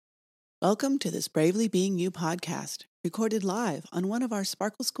Welcome to this Bravely Being You podcast, recorded live on one of our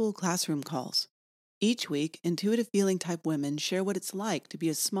Sparkle School classroom calls. Each week, intuitive feeling type women share what it's like to be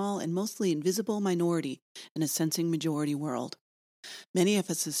a small and mostly invisible minority in a sensing majority world. Many of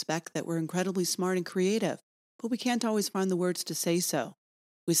us suspect that we're incredibly smart and creative, but we can't always find the words to say so.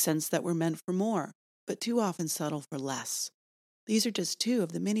 We sense that we're meant for more, but too often settle for less. These are just two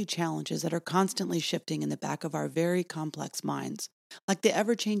of the many challenges that are constantly shifting in the back of our very complex minds, like the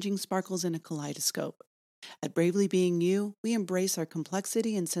ever-changing sparkles in a kaleidoscope. At Bravely Being You, we embrace our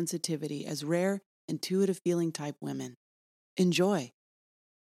complexity and sensitivity as rare, intuitive feeling type women. Enjoy.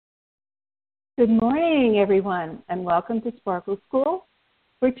 Good morning, everyone, and welcome to Sparkle School,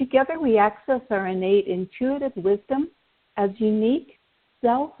 where together we access our innate intuitive wisdom as unique,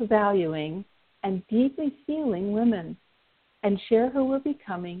 self-valuing, and deeply feeling women, and share who we're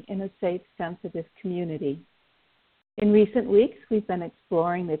becoming in a safe, sensitive community. In recent weeks, we've been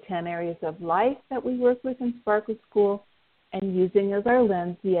exploring the 10 areas of life that we work with in Sparkle School and using as our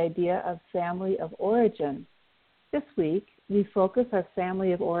lens the idea of family of origin. This week, we focus our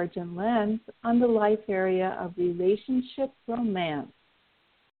family of origin lens on the life area of relationship romance,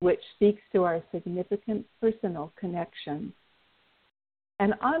 which speaks to our significant personal connection.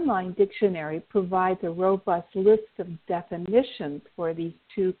 An online dictionary provides a robust list of definitions for these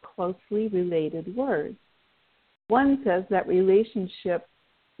two closely related words. One says that relationship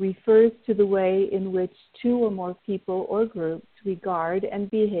refers to the way in which two or more people or groups regard and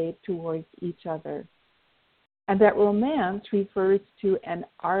behave towards each other, and that romance refers to an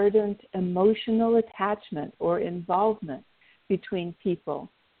ardent emotional attachment or involvement between people,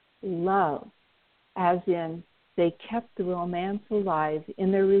 love, as in they kept the romance alive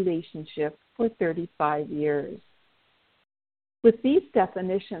in their relationship for 35 years. With these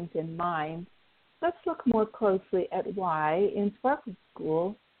definitions in mind, let's look more closely at why in Sparkle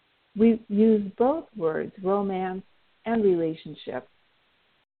School we use both words, romance and relationship.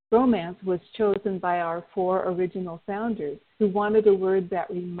 Romance was chosen by our four original founders who wanted a word that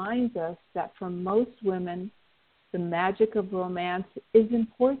reminds us that for most women, the magic of romance is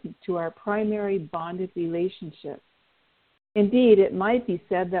important to our primary bonded relationship. Indeed, it might be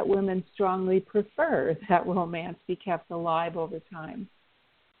said that women strongly prefer that romance be kept alive over time.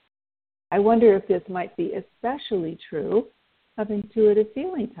 I wonder if this might be especially true of intuitive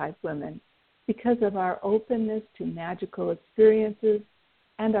feeling type women because of our openness to magical experiences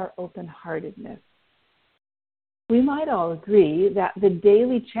and our open-heartedness. We might all agree that the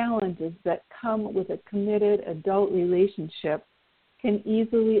daily challenges that come with a committed adult relationship can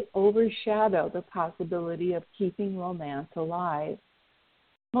easily overshadow the possibility of keeping romance alive.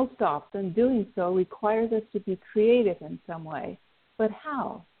 Most often, doing so requires us to be creative in some way. But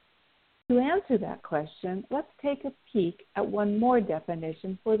how? To answer that question, let's take a peek at one more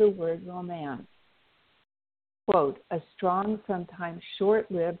definition for the word romance. Quote, a strong, sometimes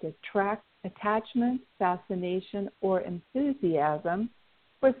short-lived attachment, fascination, or enthusiasm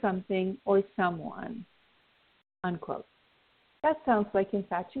for something or someone, unquote. That sounds like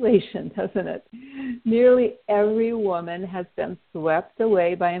infatuation, doesn't it? Nearly every woman has been swept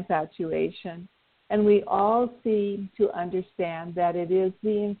away by infatuation, and we all seem to understand that it is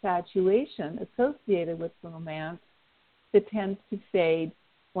the infatuation associated with romance that tends to fade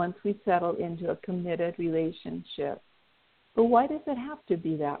once we settle into a committed relationship. But why does it have to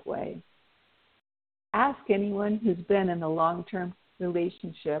be that way? Ask anyone who's been in a long-term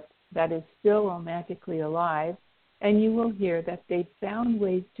relationship that is still romantically alive, and you will hear that they've found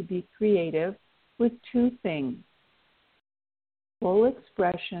ways to be creative with two things: full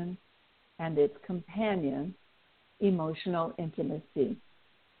expression and its companion, emotional intimacy.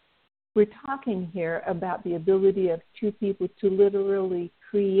 We're talking here about the ability of two people to literally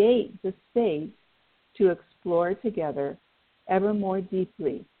create the space to explore together ever more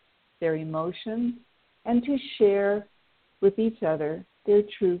deeply their emotions and to share with each other their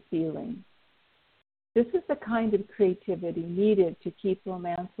true feelings. This is the kind of creativity needed to keep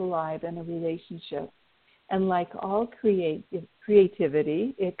romance alive in a relationship. And like all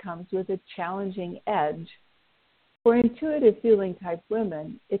creativity, it comes with a challenging edge. For intuitive feeling type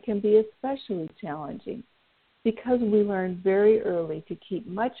women, it can be especially challenging because we learn very early to keep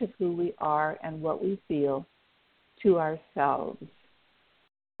much of who we are and what we feel to ourselves.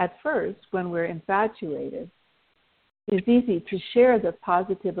 At first, when we're infatuated, it's easy to share the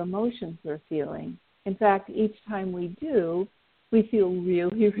positive emotions we're feeling. In fact, each time we do, we feel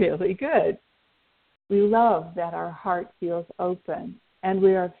really, really good. We love that our heart feels open, and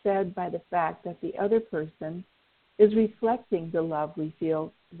we are fed by the fact that the other person is reflecting the love we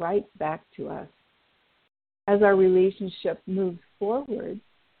feel right back to us. As our relationship moves forward,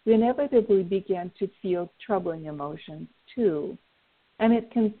 we inevitably begin to feel troubling emotions too, and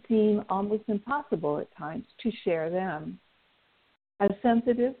it can seem almost impossible at times to share them. As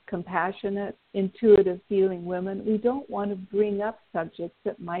sensitive, compassionate, intuitive feeling women, we don't want to bring up subjects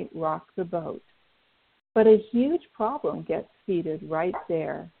that might rock the boat. But a huge problem gets seated right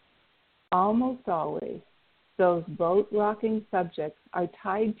there. Almost always, those boat-rocking subjects are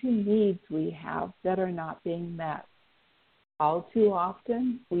tied to needs we have that are not being met. All too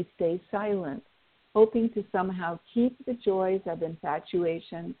often, we stay silent, hoping to somehow keep the joys of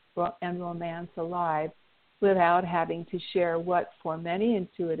infatuation and romance alive without having to share what, for many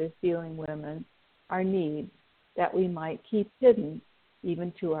intuitive feeling women, are needs that we might keep hidden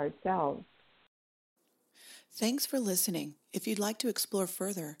even to ourselves. Thanks for listening. If you'd like to explore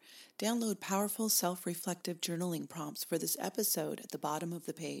further, download powerful self-reflective journaling prompts for this episode at the bottom of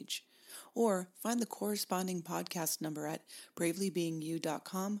the page, or find the corresponding podcast number at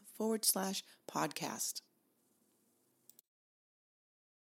bravelybeingyou.com/podcast.